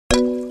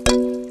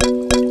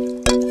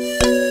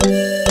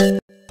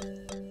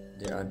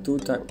are two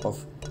types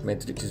of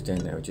matrix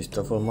retainer, which is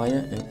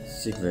Tofflemeire and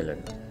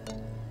Siqveland.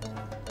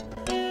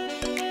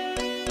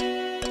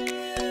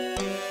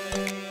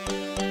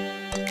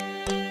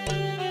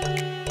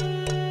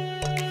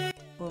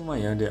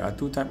 Tofflemeire, there are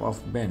two types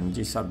of band, which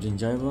is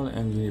subgingival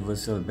and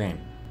universal band.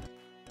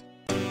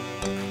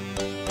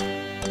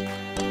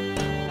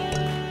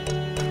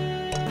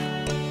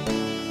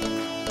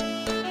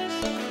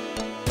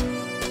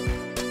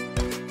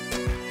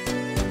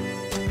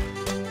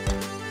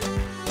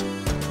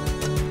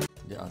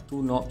 There are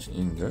two knobs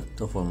in the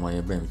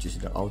Tofflemeire band, which is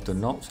the outer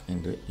knobs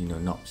and the inner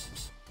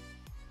knobs.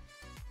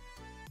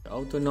 The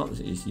outer knobs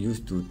is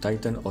used to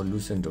tighten or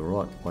loosen the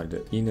rod, while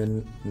the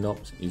inner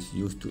knobs is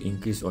used to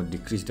increase or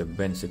decrease the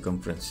band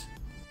circumference.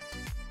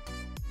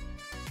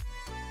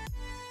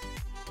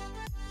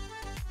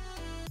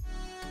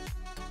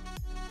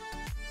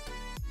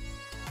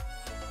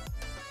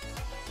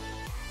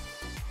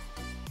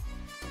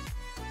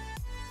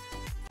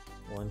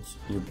 Once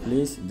you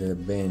place the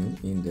band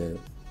in the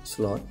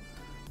slot,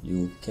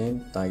 you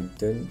can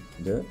tighten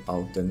the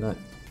outer nut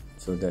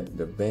so that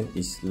the band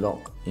is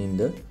locked in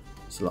the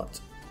slot.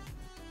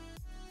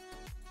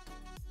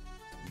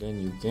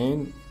 Then you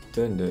can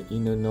turn the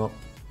inner knob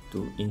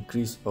to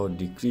increase or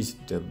decrease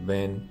the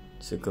band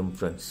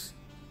circumference.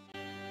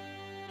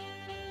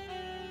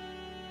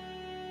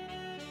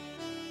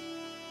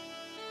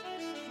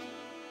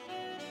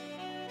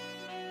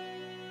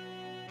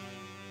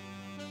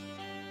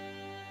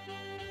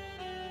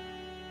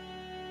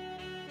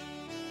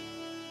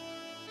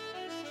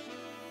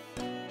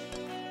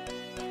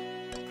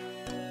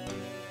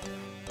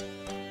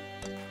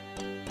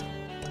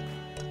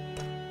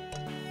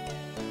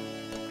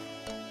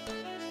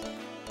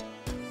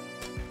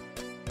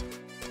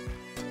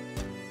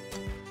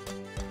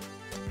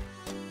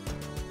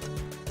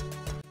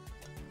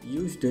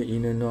 Use the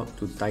inner knob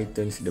to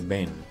tighten the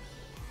band.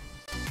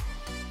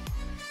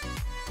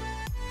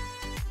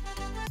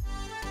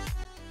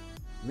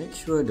 Make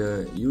sure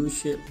the U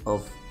shape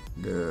of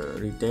the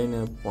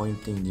retainer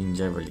pointing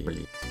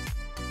gingivally.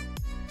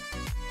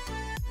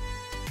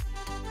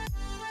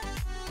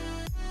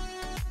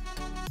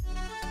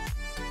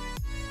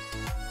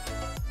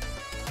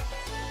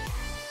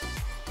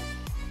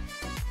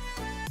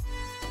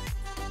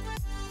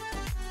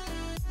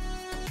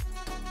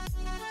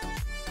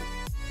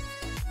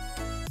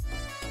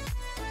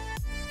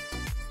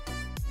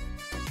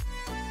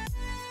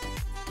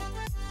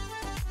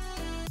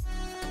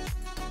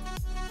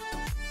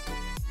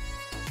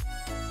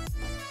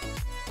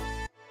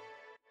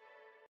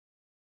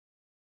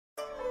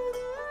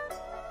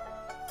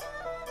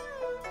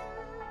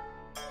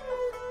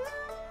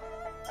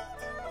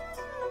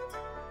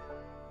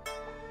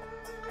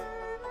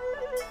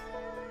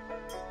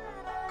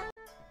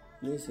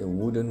 Place a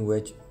wooden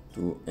wedge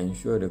to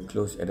ensure the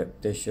close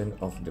adaptation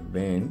of the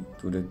band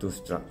to the tooth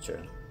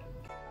structure.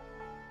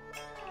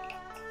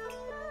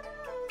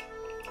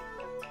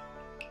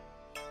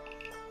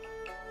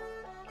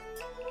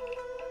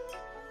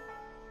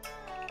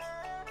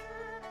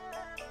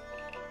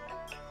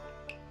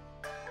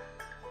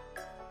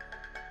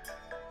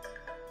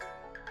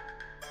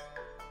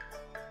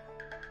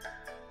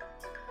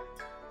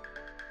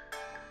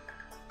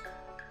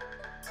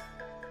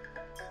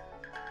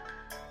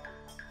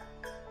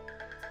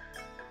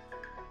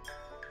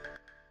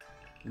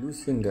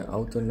 Loosen the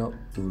outer knob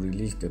to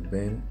release the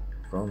band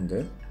from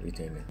the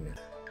retainer.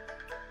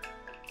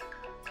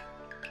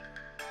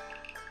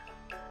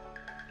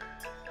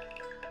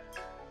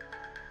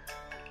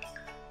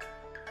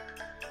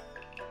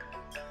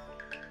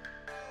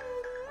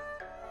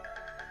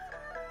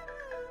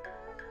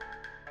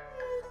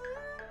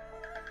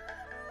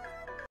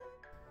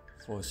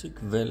 For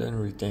Siqveland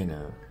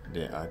retainer,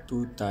 there are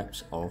two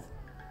types of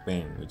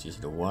band, which is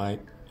the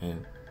wide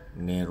and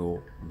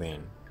narrow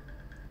band.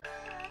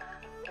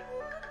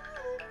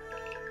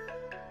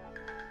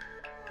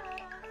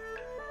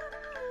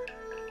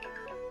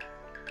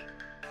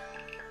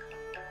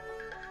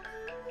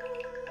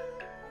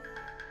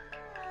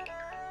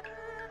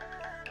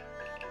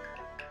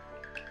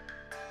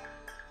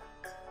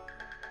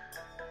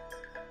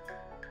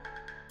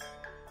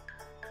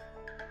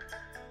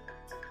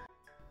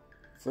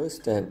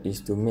 First step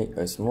is to make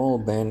a small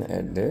band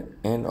at the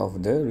end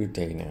of the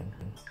retainer.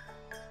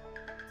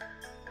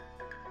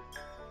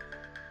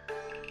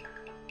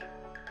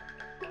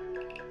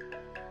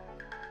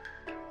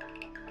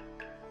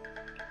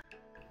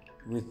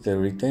 With the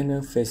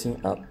retainer facing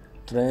up,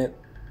 thread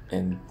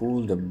and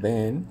pull the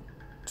band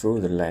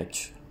through the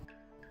latch.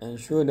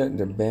 Ensure that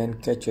the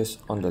band catches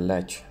on the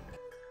latch.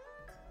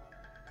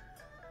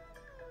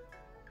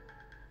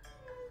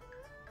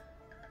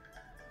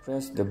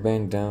 Press the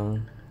band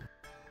down.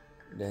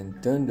 Then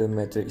turn the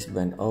matrix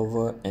band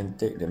over and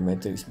take the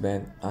matrix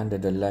band under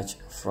the latch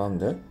from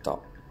the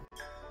top.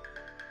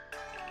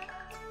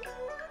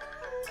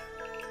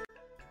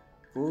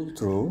 Pull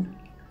through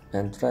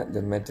and thread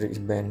the matrix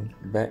band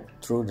back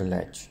through the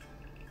latch.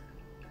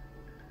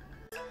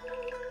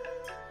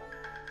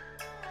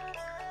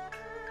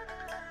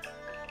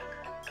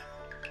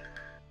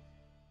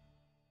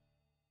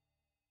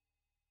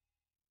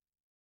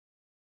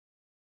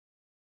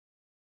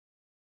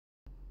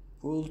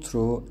 Pull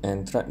through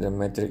and thread the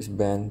matrix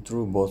band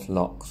through both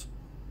locks.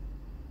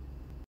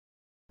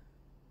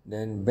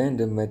 Then bend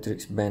the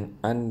matrix band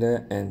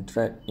under and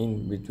thread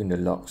in between the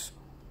locks.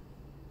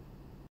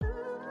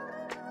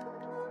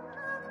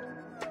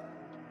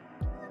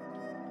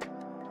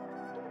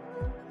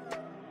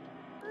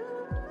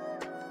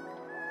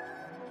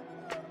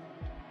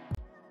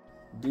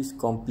 This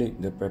completes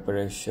the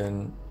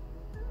preparation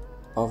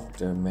of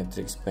the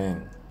matrix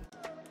band.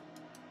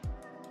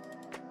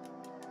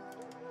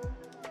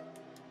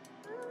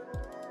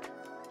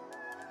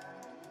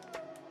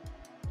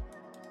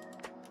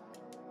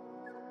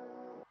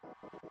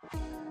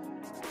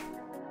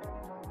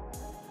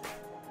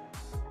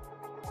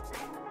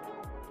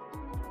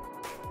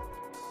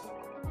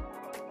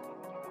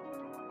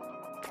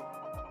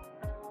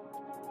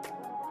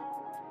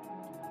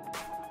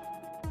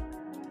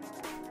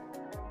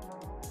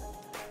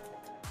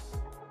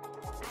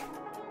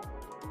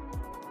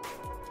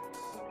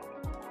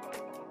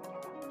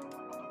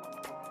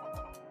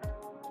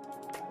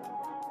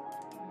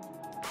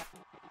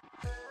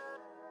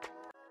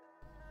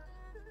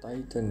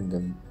 Tighten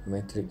the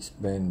matrix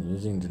band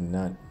using the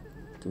nut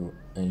to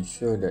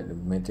ensure that the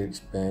matrix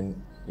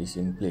band is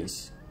in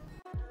place.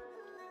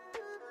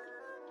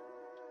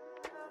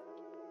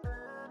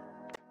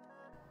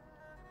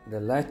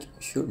 The latch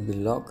should be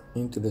locked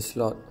into the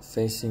slot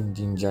facing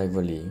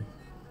gingivally.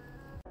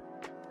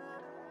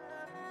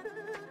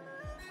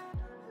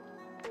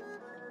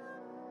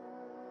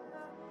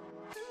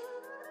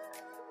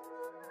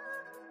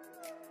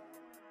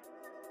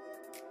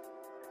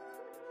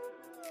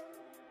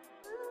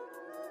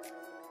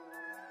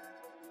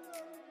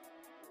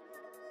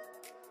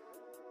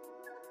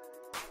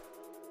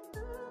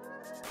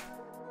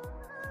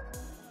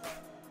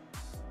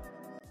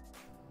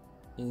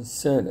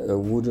 Insert a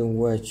wooden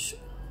wedge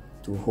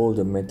to hold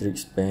the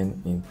matrix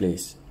band in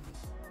place.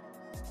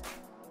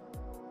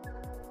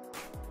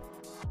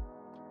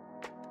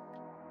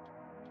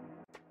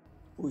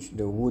 Push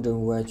the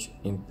wooden wedge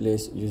in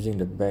place using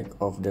the back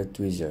of the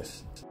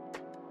tweezers.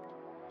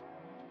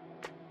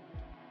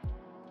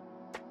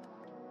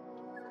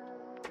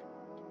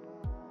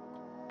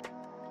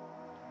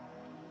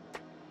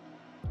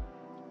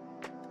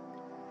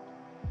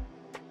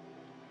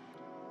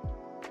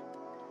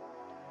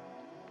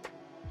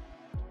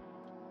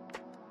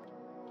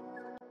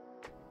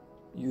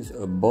 Use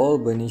a ball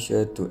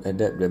burnisher to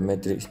adapt the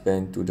matrix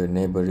band to the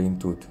neighboring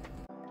tooth.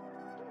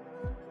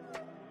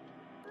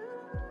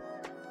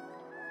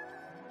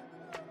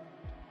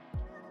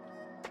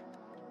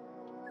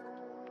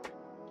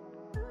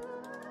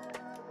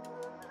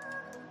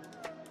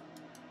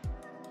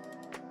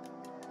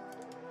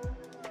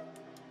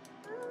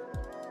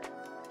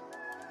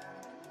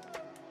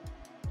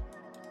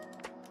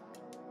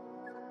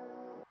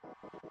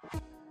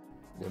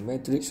 The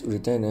matrix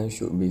retainer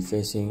should be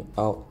facing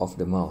out of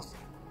the mouth.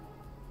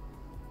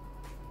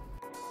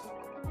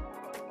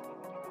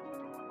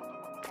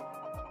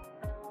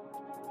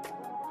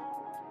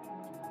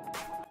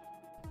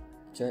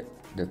 Check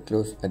the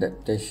close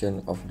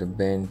adaptation of the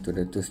band to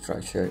the tooth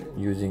structure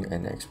using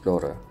an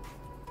explorer.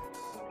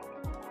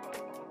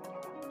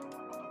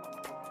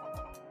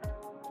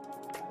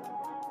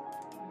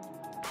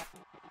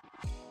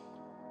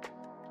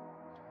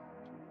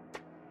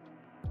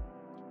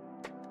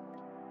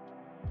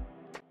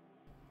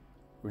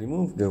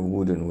 Remove the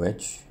wooden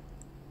wedge.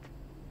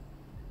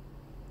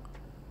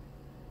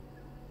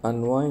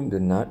 Unwind the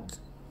nut.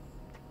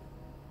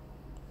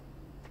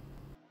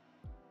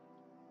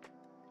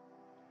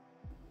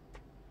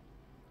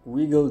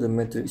 Wiggle the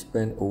matrix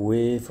band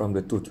away from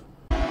the tooth.